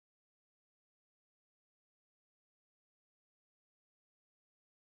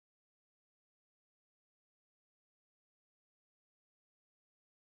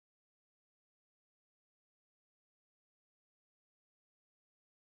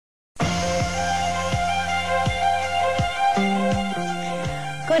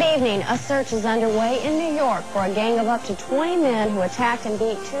Good evening. A search is underway in New York for a gang of up to 20 men who attacked and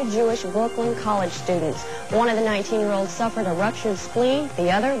beat two Jewish Brooklyn college students. One of the 19-year-olds suffered a ruptured spleen, the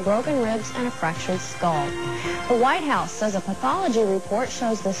other broken ribs and a fractured skull. The White House says a pathology report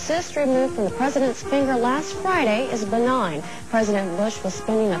shows the cyst removed from the president's finger last Friday is benign. President Bush was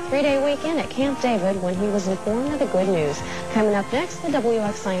spending a 3-day weekend at Camp David when he was informed of the good news. Coming up next, the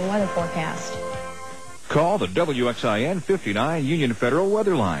WXIN weather forecast. Call the WXIN 59 Union Federal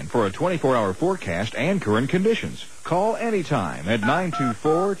Weather Line for a 24-hour forecast and current conditions. Call anytime at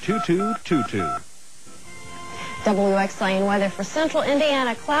 924-2222. WXIN weather for central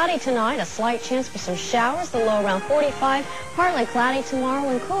Indiana. Cloudy tonight, a slight chance for some showers, the low around 45. Partly cloudy tomorrow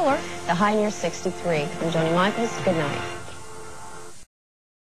and cooler, the high near 63. I'm Joni Michaels. Good night.